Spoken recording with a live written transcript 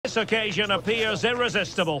This occasion appears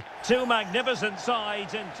irresistible. Two magnificent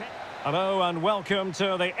sides in... Hello and welcome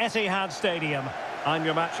to the Etihad Stadium. I'm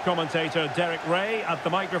your match commentator Derek Ray at the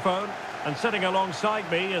microphone, and sitting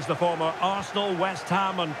alongside me is the former Arsenal, West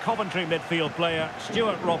Ham and Coventry midfield player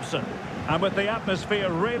Stuart Robson. And with the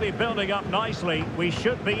atmosphere really building up nicely, we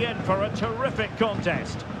should be in for a terrific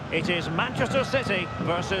contest. It is Manchester City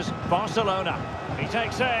versus Barcelona. He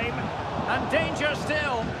takes aim, and danger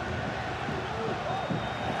still.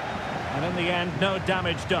 And in the end, no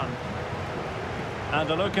damage done. And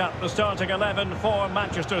a look at the starting 11 for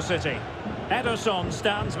Manchester City. Ederson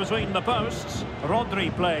stands between the posts.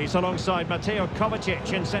 Rodri plays alongside Mateo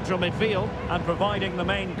Kovacic in central midfield. And providing the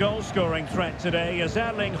main goal-scoring threat today is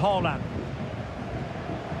Erling Haaland.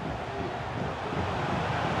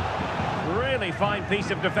 Really fine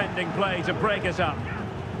piece of defending play to break it up.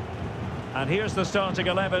 And here's the starting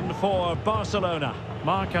 11 for Barcelona.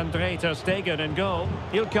 Marc-Andre ter Stegen in goal.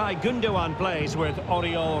 İlkay Gündoğan plays with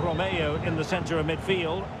Oriol Romeo in the centre of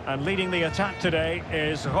midfield. And leading the attack today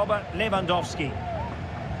is Robert Lewandowski.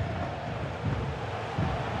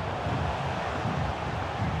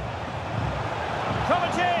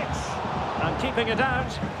 Kovacic! And keeping it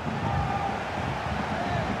out.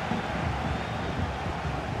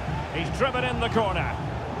 He's driven in the corner.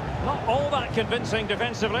 Not all that convincing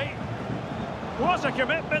defensively. Was a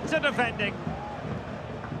commitment to defending.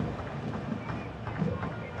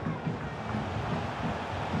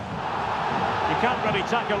 You can't really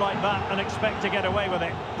tackle like that and expect to get away with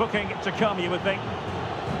it. Booking to come, you would think.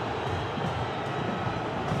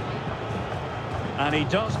 And he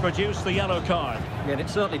does produce the yellow card. Yeah, and it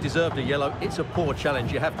certainly deserved a yellow. It's a poor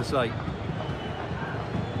challenge, you have to say.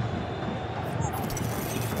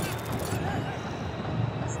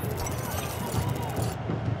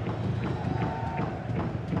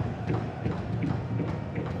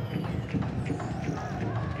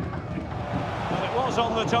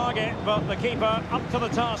 On the target, but the keeper up to the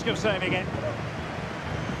task of saving it.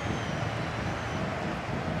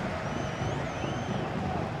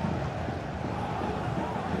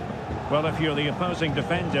 Well, if you're the opposing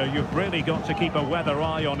defender, you've really got to keep a weather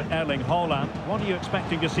eye on Erling Haaland. What are you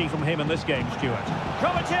expecting to see from him in this game, Stuart?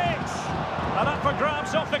 Kovacic! And up for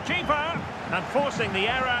grabs off the keeper, and forcing the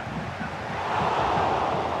error.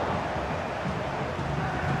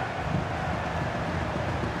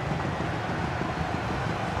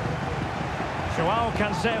 Joao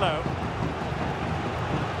Cancelo.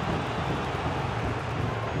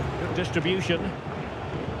 Good distribution.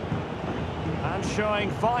 And showing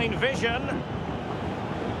fine vision.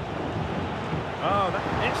 Oh,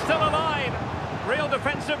 it's still alive. Real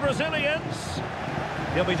defensive resilience.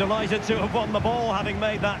 He'll be delighted to have won the ball, having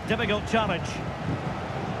made that difficult challenge.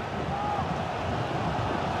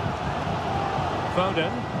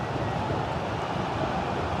 Foden.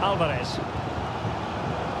 Alvarez.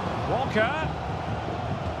 Walker.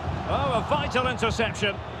 Oh, a vital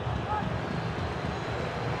interception.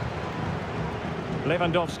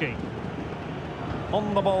 Lewandowski.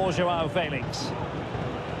 On the ball, Joao Felix.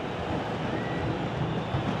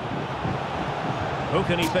 Who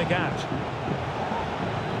can he pick out?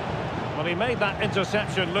 Well, he made that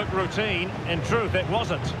interception look routine. In truth, it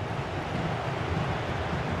wasn't.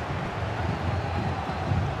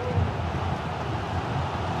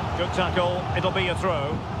 Good tackle. It'll be a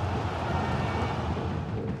throw.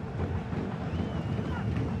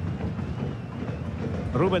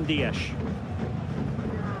 Ruben Dias.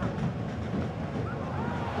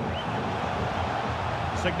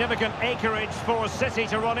 Significant acreage for City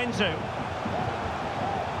to run into.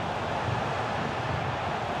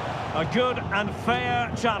 A good and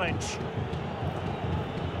fair challenge.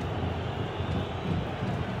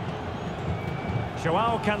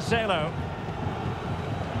 Joao Cancelo.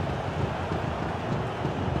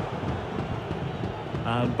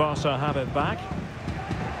 And Barca have it back.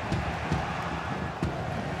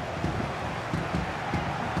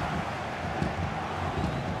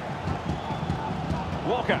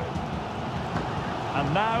 Walker.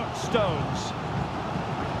 And now Stones.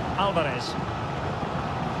 Alvarez.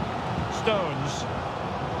 Stones.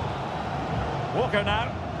 Walker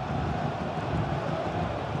now.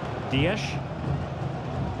 Dias.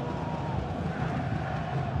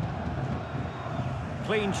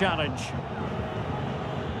 Clean challenge.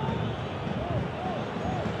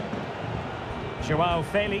 Joao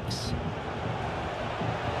Felix.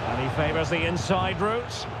 And he favours the inside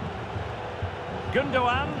route.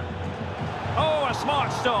 Gündoğan. Oh, a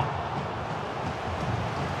smart stop.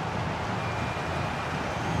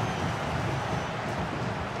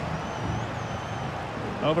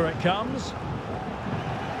 Over it comes.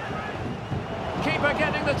 Keeper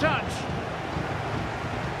getting the touch.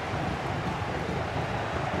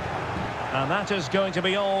 And that is going to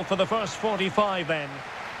be all for the first 45 then.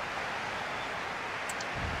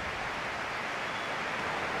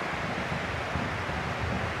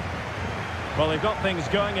 Well, they've got things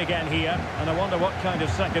going again here, and I wonder what kind of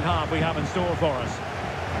second half we have in store for us.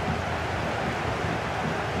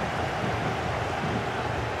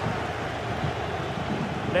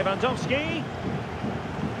 Lewandowski.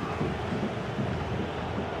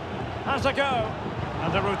 Has a go.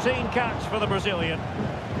 And a routine catch for the Brazilian.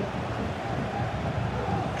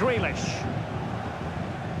 Grealish.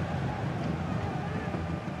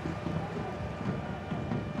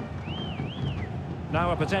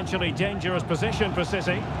 Now a potentially dangerous position for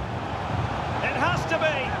City. It has to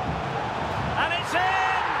be. And it's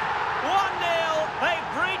in! 1-0. They've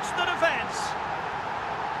breached the defence.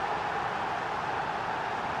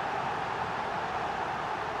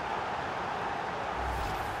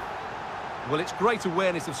 Well, it's great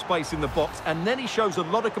awareness of space in the box, and then he shows a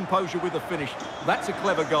lot of composure with the finish. That's a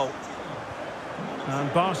clever goal.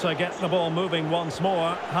 And Barca get the ball moving once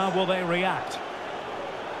more. How will they react?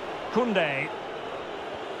 Koundé.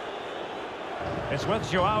 It's with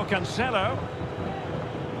João Cancelo.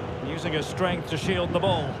 Using his strength to shield the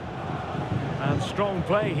ball. And strong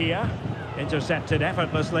play here. Intercepted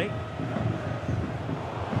effortlessly.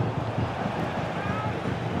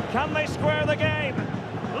 Can they square the game?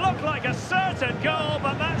 Looked like a certain goal,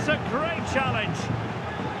 but that's a great challenge.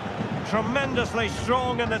 Tremendously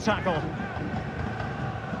strong in the tackle.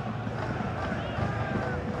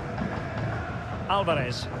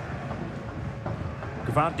 Alvarez.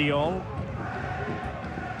 Gvardiol.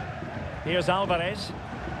 Here's Alvarez.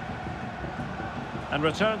 And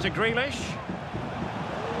return to Grealish.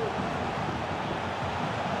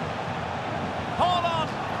 Hold on!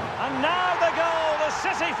 And now the goal the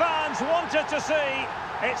City fans wanted to see.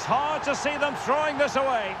 It's hard to see them throwing this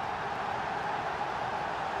away.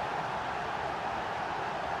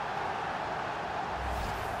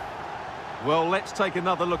 Well, let's take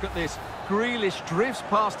another look at this. Grealish drifts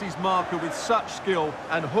past his marker with such skill,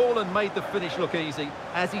 and Haaland made the finish look easy,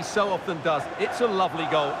 as he so often does. It's a lovely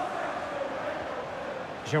goal.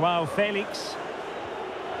 João Felix.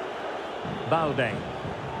 Balde.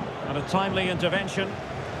 And a timely intervention.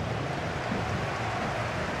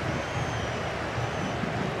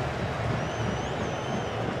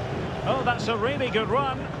 Oh, that's a really good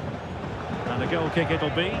run. And a goal kick it'll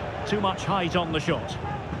be. Too much height on the shot.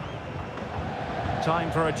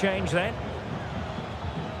 Time for a change then.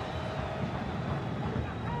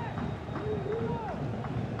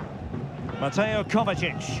 Mateo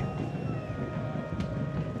Kovacic.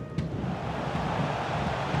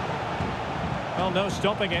 Well, no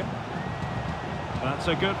stopping him. That's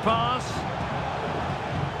a good pass.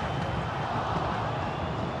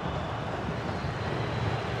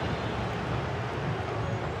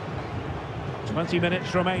 "20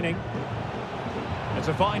 minutes remaining. It's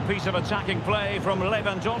a fine piece of attacking play from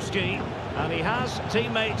Lewandowski, and he has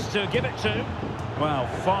teammates to give it to. Well,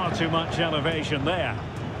 far too much elevation there.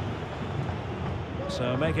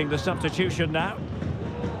 So making the substitution now.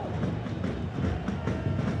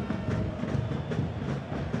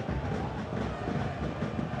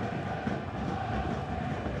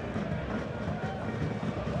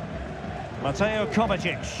 Mateo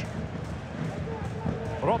Kovacic.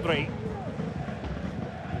 Rodri.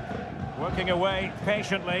 Working away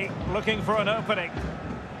patiently, looking for an opening.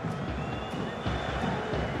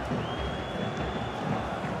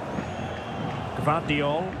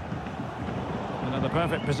 Gvardiol. And in the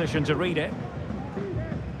perfect position to read it.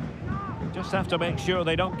 Just have to make sure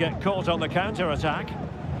they don't get caught on the counter-attack.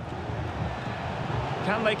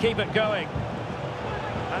 Can they keep it going?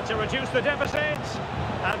 And to reduce the deficit.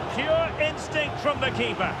 And pure instinct from the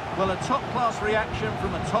keeper. Well, a top-class reaction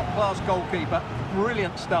from a top-class goalkeeper.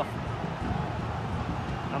 Brilliant stuff.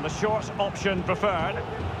 And the short option preferred.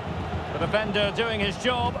 The defender doing his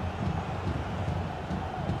job.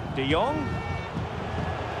 De Jong.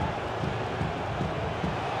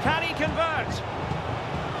 Can he convert?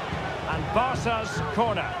 And Barca's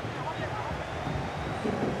corner.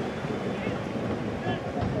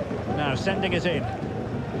 Now sending it in.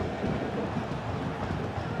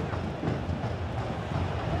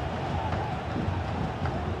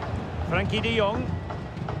 Frankie de Jong.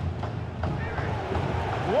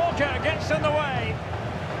 Walker gets in the way.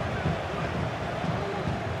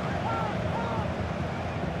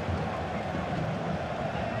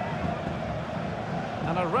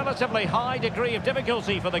 And a relatively high degree of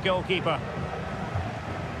difficulty for the goalkeeper.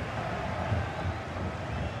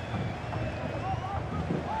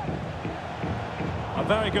 A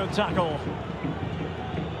very good tackle.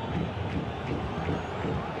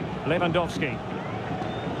 Lewandowski.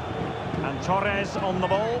 And Torres on the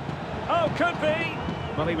ball. Oh, could be!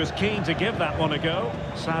 Well, he was keen to give that one a go.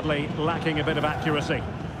 Sadly, lacking a bit of accuracy.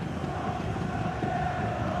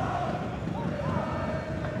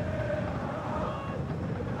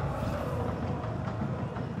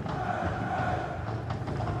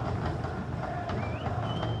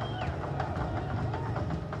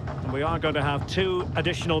 We are going to have 2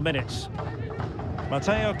 additional minutes.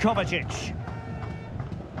 Mateo Kovacic.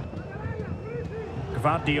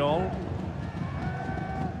 Gvardiol.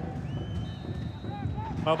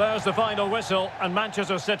 Well, there's the final whistle, and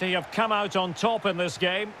Manchester City have come out on top in this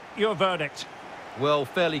game. Your verdict? Well,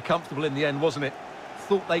 fairly comfortable in the end, wasn't it?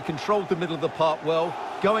 Thought they controlled the middle of the park well.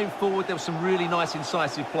 Going forward, there was some really nice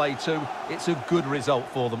incisive play too. It's a good result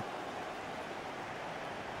for them.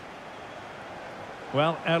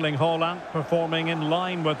 Well, Erling Haaland performing in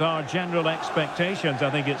line with our general expectations,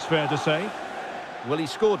 I think it's fair to say. Well, he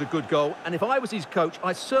scored a good goal, and if I was his coach,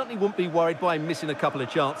 I certainly wouldn't be worried by him missing a couple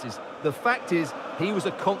of chances. The fact is, he was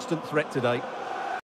a constant threat today.